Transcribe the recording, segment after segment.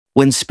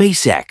When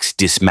SpaceX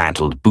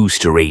dismantled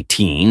Booster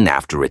 18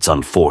 after its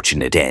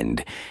unfortunate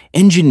end,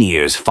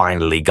 engineers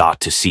finally got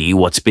to see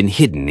what's been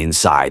hidden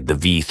inside the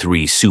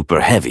V3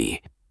 Superheavy.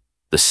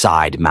 The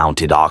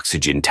side-mounted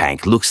oxygen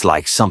tank looks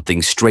like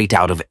something straight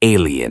out of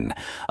Alien,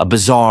 a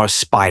bizarre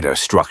spider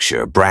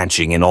structure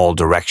branching in all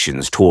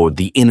directions toward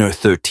the inner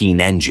 13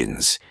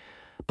 engines.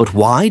 But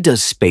why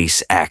does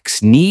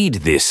SpaceX need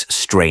this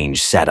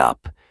strange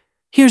setup?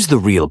 Here's the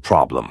real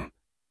problem.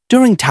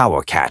 During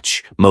tower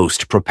catch,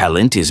 most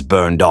propellant is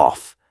burned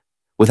off.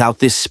 Without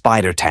this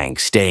spider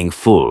tank staying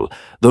full,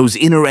 those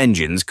inner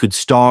engines could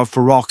starve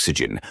for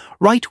oxygen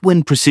right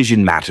when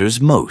precision matters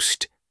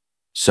most.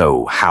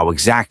 So how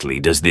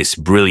exactly does this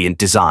brilliant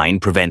design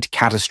prevent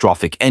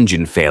catastrophic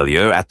engine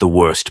failure at the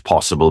worst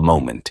possible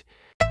moment?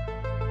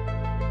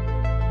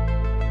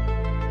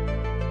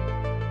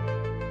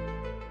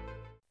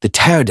 The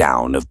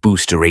teardown of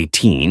Booster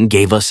 18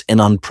 gave us an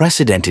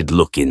unprecedented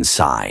look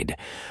inside.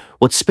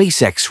 What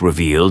SpaceX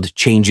revealed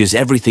changes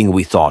everything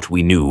we thought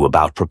we knew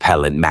about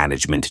propellant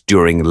management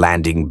during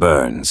landing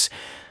burns.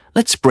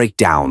 Let's break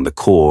down the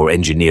core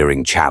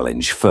engineering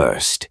challenge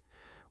first.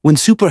 When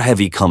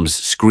Superheavy comes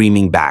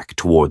screaming back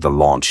toward the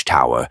launch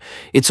tower,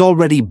 it's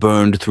already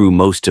burned through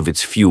most of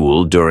its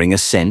fuel during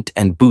ascent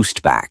and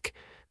boost back.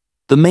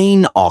 The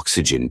main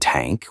oxygen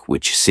tank,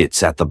 which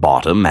sits at the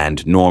bottom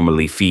and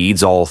normally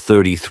feeds all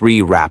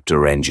 33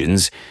 Raptor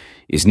engines,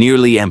 is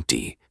nearly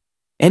empty.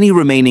 Any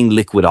remaining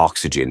liquid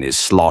oxygen is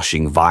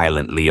sloshing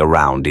violently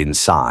around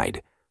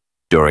inside.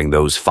 During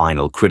those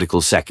final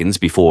critical seconds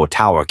before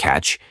tower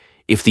catch,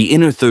 if the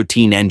inner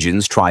 13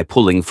 engines try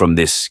pulling from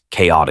this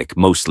chaotic,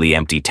 mostly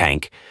empty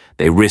tank,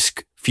 they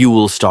risk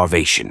fuel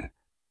starvation.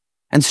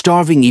 And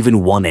starving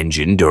even one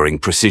engine during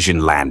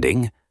precision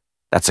landing?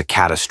 That's a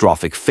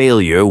catastrophic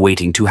failure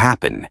waiting to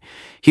happen.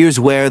 Here's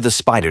where the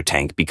Spider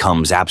Tank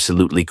becomes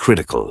absolutely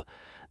critical.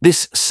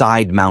 This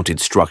side-mounted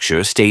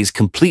structure stays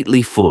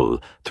completely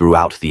full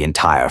throughout the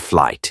entire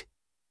flight.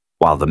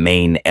 While the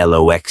main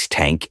LOX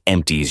tank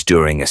empties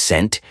during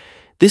ascent,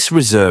 this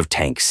reserve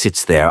tank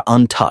sits there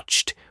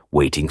untouched,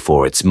 waiting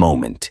for its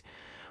moment.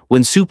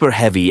 When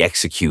Superheavy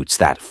executes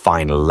that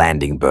final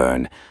landing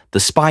burn, the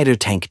Spider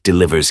Tank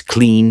delivers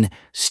clean,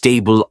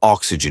 stable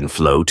oxygen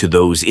flow to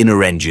those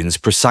inner engines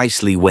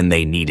precisely when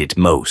they need it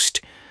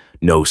most.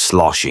 No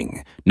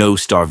sloshing, no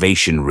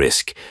starvation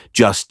risk,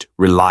 just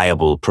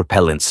reliable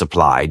propellant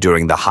supply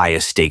during the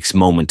highest stakes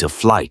moment of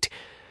flight.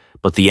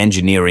 But the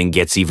engineering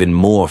gets even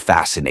more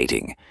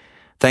fascinating.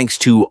 Thanks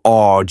to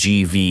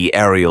RGV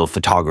aerial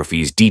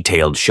photography's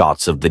detailed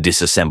shots of the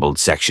disassembled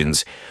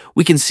sections,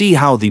 we can see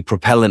how the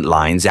propellant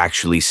lines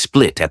actually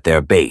split at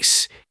their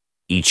base.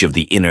 Each of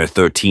the inner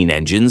 13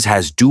 engines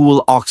has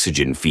dual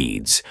oxygen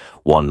feeds,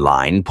 one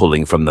line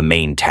pulling from the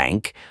main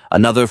tank,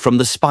 another from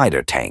the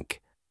Spider Tank.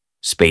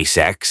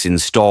 SpaceX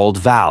installed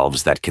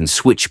valves that can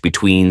switch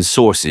between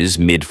sources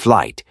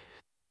mid-flight.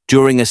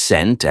 During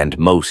ascent and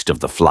most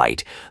of the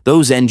flight,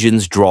 those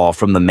engines draw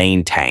from the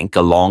main tank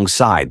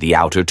alongside the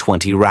outer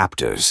 20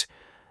 Raptors.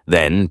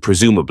 Then,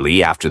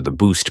 presumably after the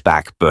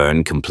boost-back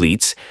burn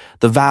completes,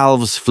 the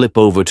valves flip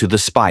over to the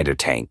Spider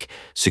Tank,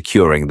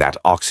 securing that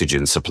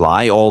oxygen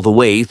supply all the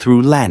way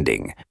through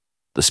landing.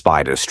 The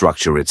Spider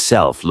structure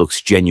itself looks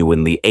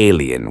genuinely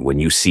alien when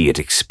you see it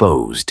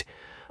exposed.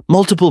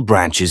 Multiple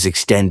branches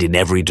extend in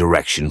every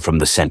direction from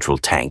the central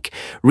tank,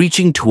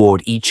 reaching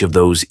toward each of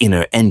those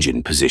inner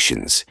engine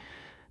positions.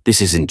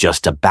 This isn't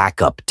just a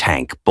backup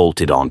tank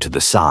bolted onto the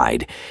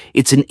side.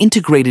 It's an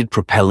integrated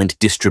propellant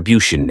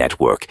distribution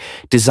network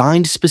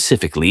designed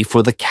specifically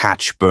for the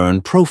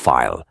catch-burn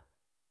profile.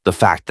 The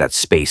fact that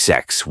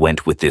SpaceX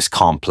went with this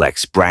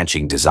complex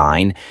branching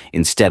design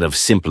instead of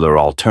simpler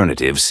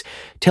alternatives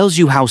tells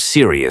you how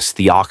serious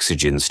the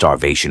oxygen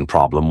starvation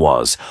problem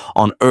was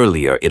on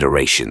earlier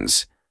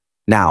iterations.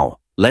 Now,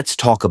 let's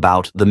talk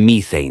about the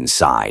methane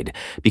side,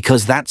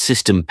 because that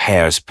system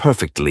pairs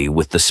perfectly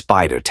with the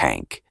Spider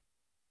Tank.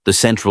 The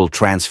central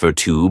transfer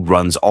tube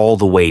runs all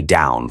the way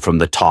down from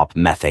the top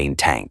methane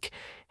tank,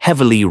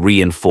 heavily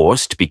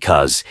reinforced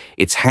because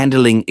it's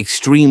handling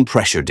extreme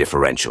pressure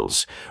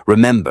differentials.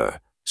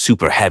 Remember,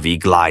 Superheavy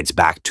glides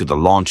back to the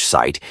launch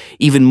site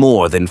even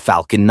more than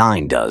Falcon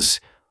 9 does.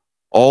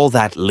 All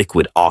that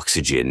liquid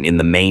oxygen in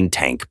the main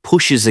tank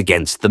pushes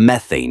against the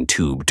methane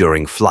tube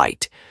during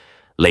flight.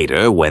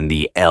 Later, when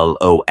the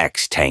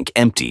LOX tank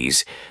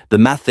empties, the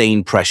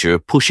methane pressure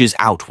pushes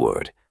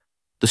outward.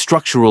 The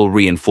structural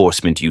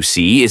reinforcement you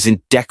see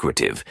isn't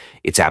decorative,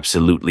 it's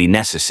absolutely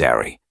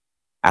necessary.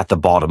 At the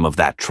bottom of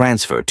that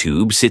transfer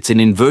tube sits an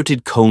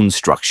inverted cone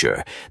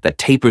structure that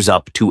tapers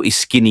up to a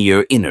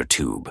skinnier inner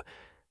tube.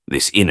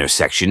 This inner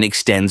section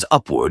extends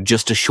upward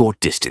just a short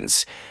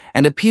distance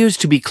and appears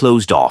to be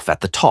closed off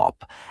at the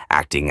top,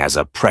 acting as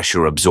a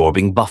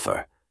pressure-absorbing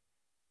buffer.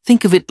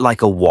 Think of it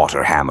like a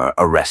water hammer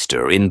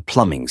arrestor in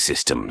plumbing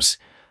systems.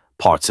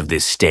 Parts of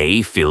this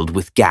stay filled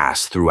with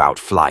gas throughout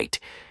flight,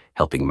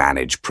 helping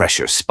manage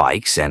pressure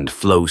spikes and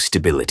flow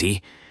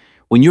stability.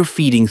 When you're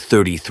feeding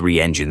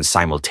 33 engines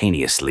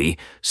simultaneously,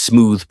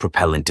 smooth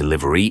propellant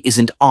delivery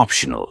isn't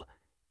optional.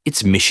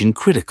 It's mission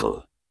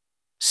critical.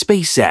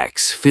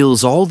 SpaceX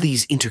fills all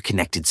these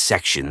interconnected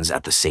sections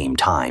at the same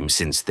time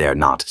since they're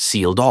not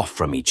sealed off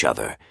from each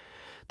other.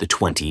 The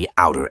 20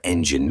 outer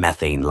engine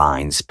methane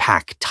lines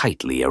pack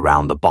tightly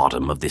around the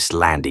bottom of this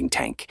landing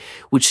tank,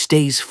 which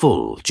stays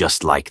full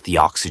just like the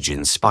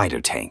oxygen Spider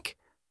Tank.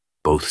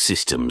 Both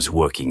systems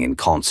working in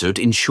concert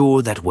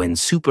ensure that when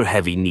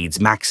Superheavy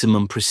needs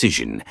maximum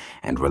precision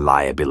and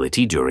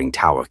reliability during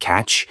tower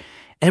catch,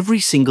 every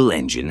single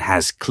engine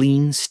has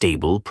clean,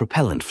 stable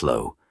propellant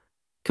flow.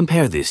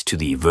 Compare this to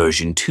the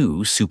version 2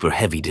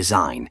 Superheavy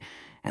design,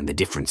 and the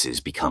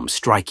differences become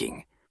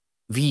striking.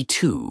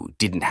 V2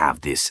 didn't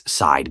have this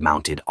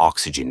side-mounted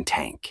oxygen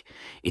tank.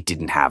 It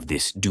didn't have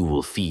this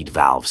dual feed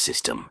valve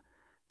system.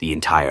 The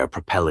entire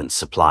propellant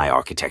supply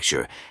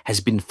architecture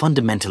has been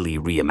fundamentally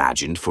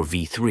reimagined for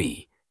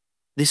V3.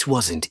 This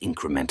wasn't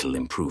incremental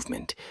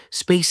improvement.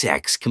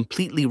 SpaceX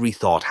completely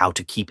rethought how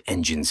to keep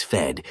engines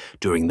fed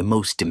during the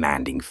most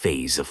demanding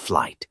phase of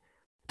flight.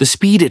 The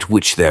speed at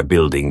which they're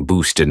building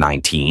Booster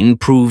 19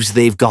 proves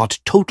they've got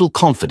total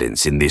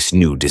confidence in this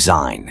new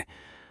design.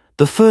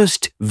 The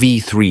first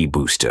V3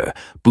 booster,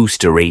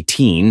 Booster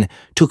 18,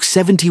 took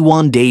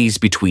 71 days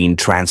between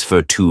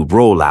transfer tube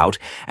rollout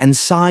and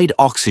side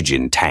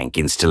oxygen tank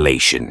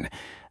installation.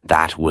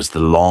 That was the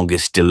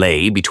longest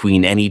delay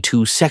between any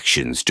two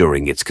sections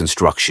during its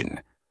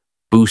construction.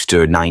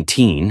 Booster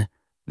 19,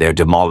 they're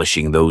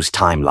demolishing those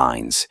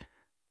timelines.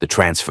 The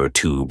transfer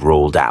tube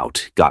rolled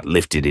out, got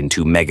lifted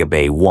into Mega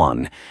Bay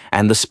 1,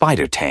 and the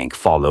Spider Tank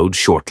followed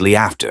shortly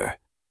after.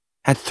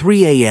 At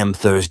 3 a.m.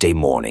 Thursday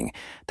morning,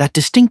 that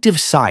distinctive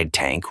side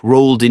tank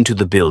rolled into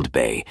the build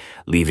bay,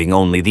 leaving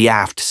only the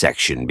aft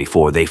section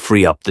before they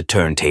free up the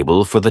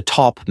turntable for the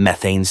top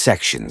methane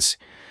sections.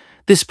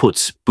 This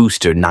puts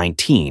Booster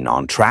 19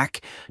 on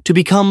track to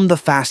become the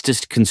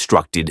fastest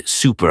constructed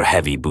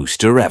Superheavy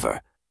booster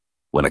ever.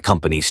 When a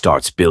company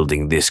starts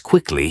building this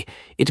quickly,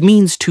 it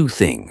means two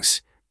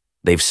things.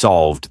 They've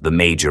solved the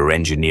major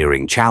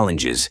engineering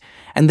challenges,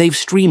 and they've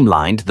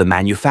streamlined the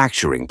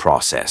manufacturing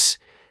process.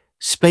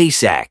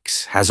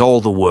 SpaceX has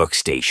all the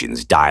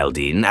workstations dialed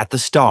in at the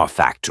Star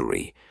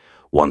Factory.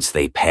 Once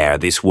they pair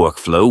this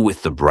workflow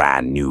with the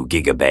brand new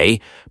Gigabay,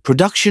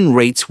 production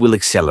rates will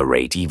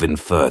accelerate even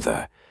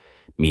further.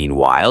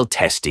 Meanwhile,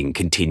 testing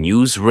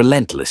continues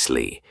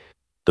relentlessly.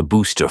 The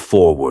Booster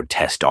Forward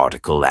test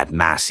article at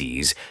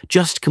Massey's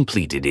just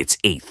completed its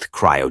 8th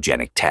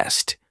cryogenic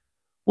test.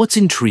 What's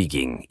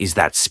intriguing is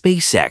that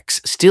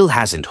SpaceX still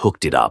hasn't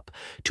hooked it up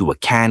to a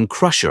can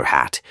crusher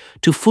hat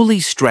to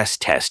fully stress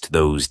test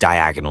those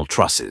diagonal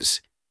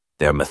trusses.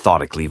 They're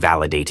methodically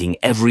validating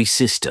every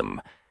system,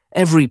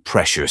 every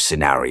pressure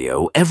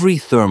scenario, every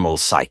thermal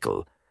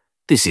cycle.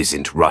 This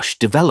isn't rushed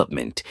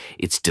development,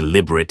 it's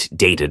deliberate,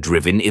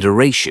 data-driven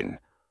iteration.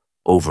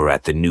 Over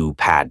at the new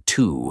Pad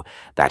 2,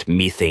 that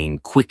methane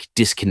quick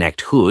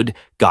disconnect hood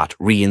got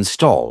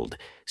reinstalled,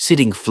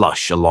 sitting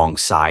flush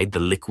alongside the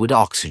liquid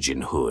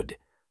oxygen hood.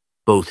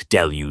 Both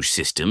deluge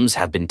systems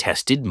have been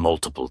tested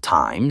multiple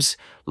times,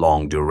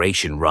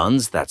 long-duration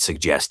runs that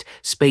suggest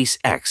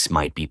SpaceX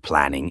might be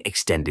planning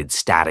extended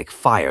static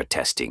fire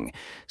testing,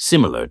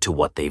 similar to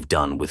what they've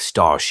done with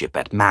Starship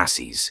at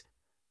Massey's.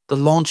 The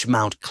launch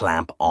mount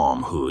clamp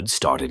arm hood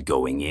started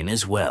going in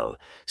as well,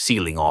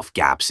 sealing off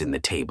gaps in the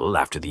table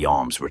after the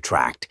arms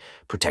retract,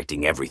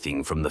 protecting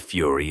everything from the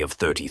fury of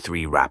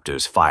 33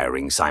 Raptors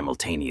firing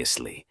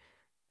simultaneously.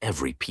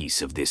 Every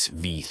piece of this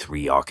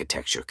V3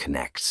 architecture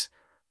connects.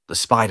 The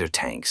Spider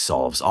Tank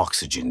solves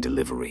oxygen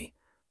delivery.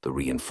 The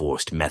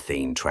reinforced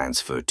methane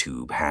transfer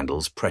tube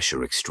handles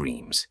pressure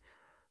extremes.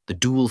 The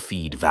dual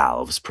feed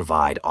valves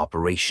provide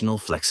operational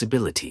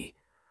flexibility.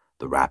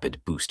 The rapid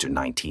Booster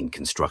 19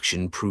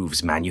 construction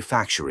proves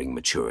manufacturing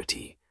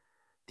maturity.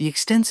 The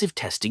extensive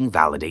testing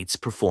validates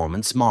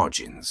performance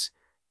margins.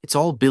 It's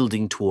all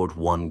building toward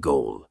one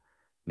goal,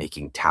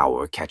 making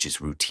tower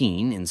catches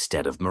routine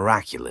instead of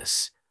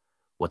miraculous.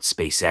 What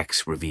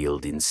SpaceX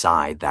revealed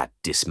inside that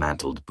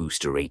dismantled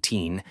Booster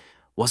 18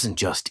 wasn't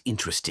just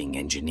interesting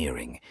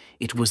engineering.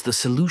 It was the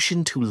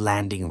solution to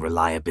landing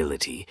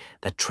reliability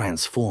that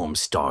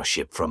transforms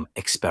Starship from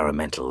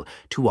experimental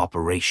to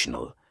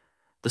operational.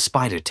 The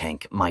Spider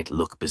Tank might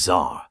look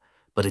bizarre,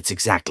 but it's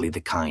exactly the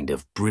kind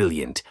of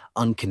brilliant,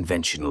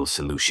 unconventional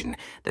solution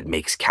that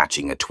makes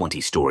catching a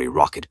 20-story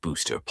rocket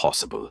booster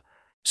possible.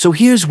 So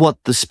here's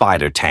what the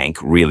Spider Tank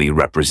really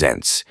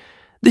represents.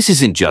 This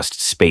isn't just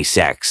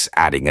SpaceX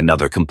adding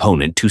another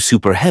component to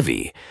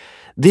Superheavy.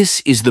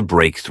 This is the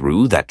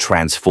breakthrough that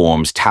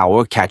transforms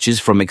tower catches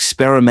from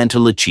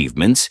experimental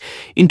achievements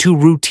into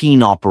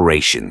routine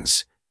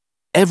operations.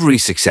 Every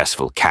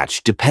successful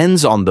catch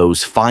depends on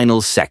those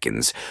final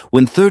seconds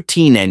when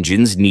 13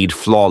 engines need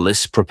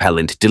flawless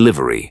propellant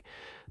delivery.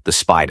 The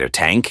Spider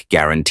Tank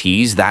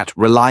guarantees that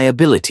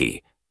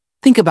reliability.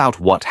 Think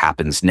about what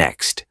happens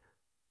next.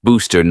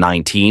 Booster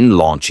 19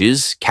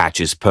 launches,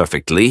 catches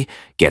perfectly,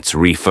 gets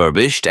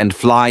refurbished, and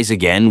flies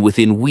again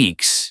within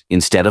weeks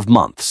instead of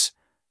months.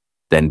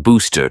 Then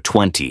Booster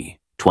 20,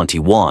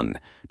 21,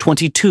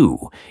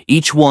 22,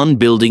 each one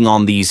building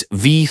on these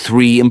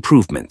V3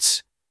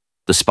 improvements.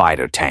 The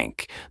Spider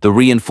Tank, the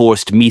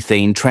reinforced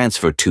methane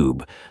transfer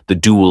tube, the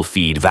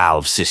dual-feed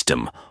valve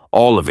system,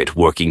 all of it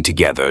working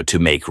together to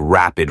make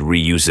rapid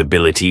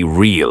reusability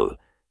real.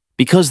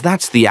 Because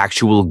that's the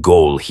actual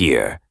goal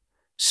here.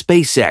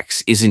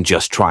 SpaceX isn't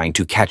just trying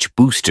to catch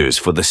boosters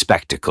for the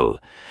spectacle.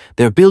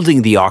 They're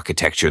building the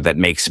architecture that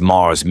makes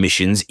Mars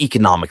missions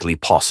economically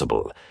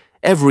possible.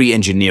 Every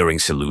engineering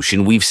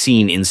solution we've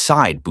seen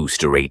inside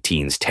Booster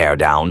 18's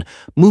teardown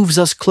moves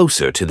us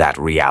closer to that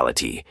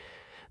reality.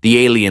 The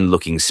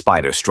alien-looking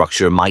spider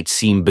structure might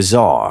seem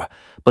bizarre,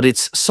 but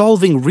it's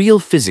solving real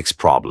physics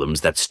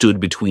problems that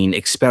stood between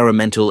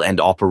experimental and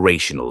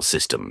operational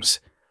systems.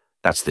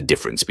 That's the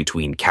difference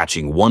between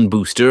catching one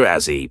booster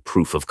as a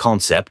proof of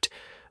concept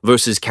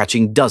versus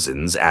catching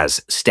dozens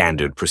as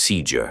standard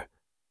procedure.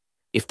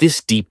 If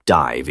this deep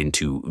dive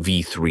into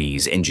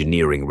V3's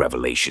engineering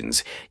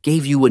revelations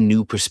gave you a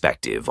new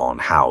perspective on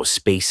how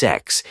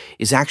SpaceX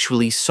is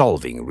actually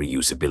solving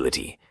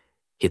reusability,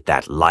 hit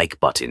that like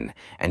button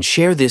and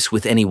share this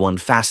with anyone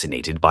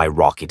fascinated by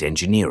rocket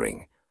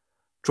engineering.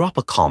 Drop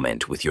a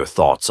comment with your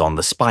thoughts on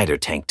the Spider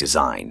Tank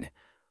design.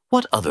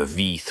 What other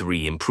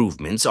V3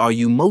 improvements are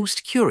you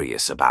most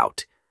curious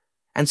about?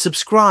 And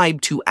subscribe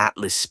to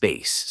Atlas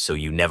Space so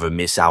you never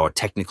miss our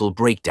technical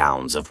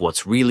breakdowns of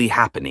what's really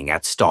happening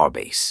at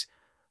Starbase.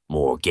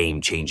 More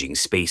game-changing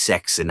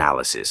SpaceX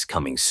analysis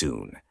coming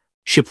soon.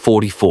 Ship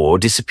 44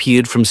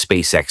 disappeared from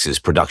SpaceX's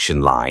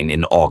production line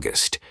in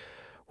August,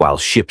 while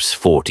ships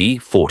 40,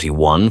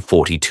 41,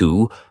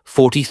 42,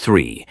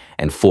 43,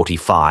 and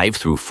 45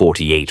 through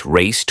 48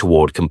 race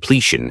toward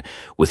completion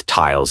with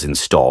tiles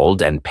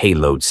installed and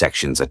payload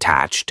sections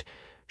attached.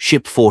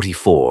 Ship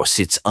 44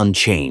 sits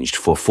unchanged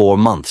for 4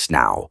 months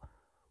now.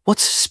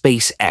 What's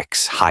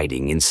SpaceX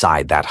hiding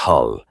inside that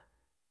hull?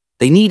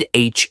 They need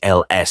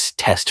HLS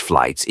test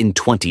flights in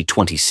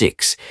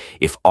 2026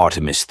 if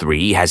Artemis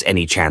 3 has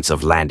any chance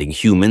of landing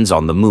humans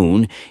on the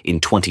moon in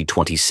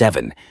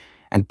 2027,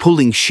 and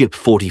pulling Ship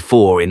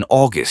 44 in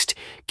August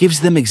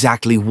gives them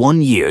exactly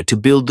 1 year to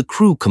build the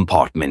crew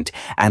compartment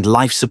and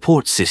life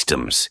support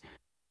systems.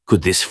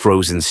 Could this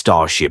frozen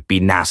starship be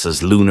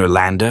NASA's lunar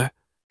lander?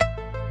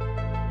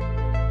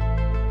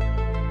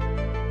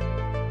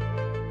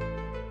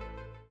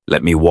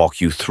 Let me walk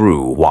you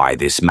through why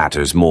this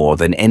matters more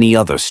than any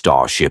other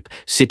starship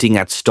sitting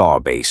at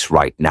Starbase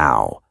right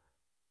now.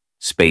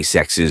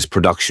 SpaceX's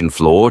production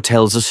floor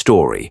tells a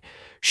story.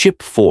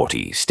 Ship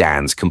 40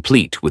 stands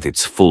complete with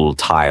its full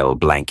tile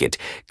blanket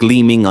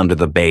gleaming under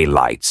the bay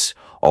lights,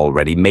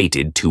 already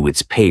mated to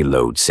its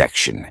payload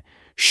section.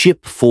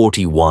 Ship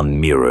 41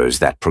 mirrors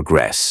that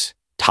progress,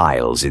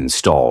 tiles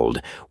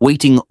installed,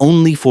 waiting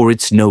only for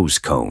its nose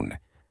cone.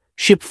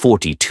 Ship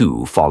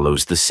 42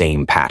 follows the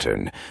same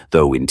pattern,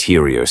 though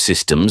interior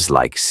systems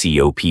like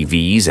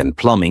COPVs and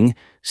plumbing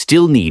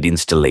still need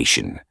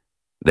installation.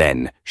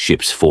 Then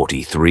ships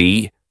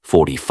 43,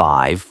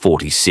 45,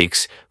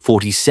 46,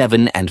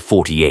 47, and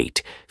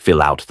 48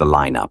 fill out the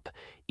lineup,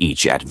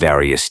 each at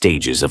various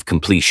stages of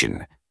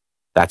completion.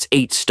 That's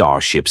 8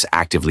 starships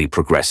actively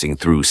progressing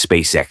through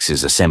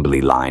SpaceX's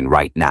assembly line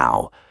right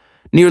now,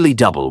 nearly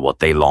double what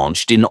they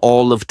launched in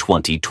all of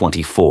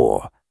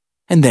 2024.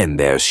 And then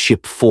there's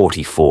Ship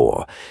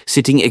 44,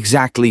 sitting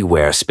exactly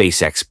where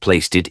SpaceX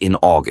placed it in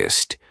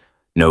August.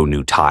 No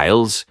new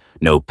tiles,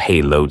 no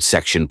payload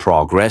section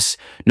progress,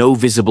 no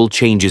visible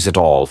changes at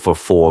all for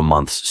 4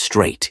 months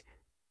straight.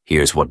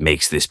 Here's what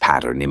makes this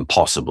pattern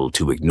impossible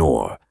to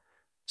ignore.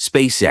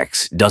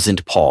 SpaceX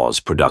doesn't pause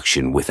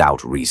production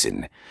without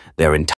reason. Their entire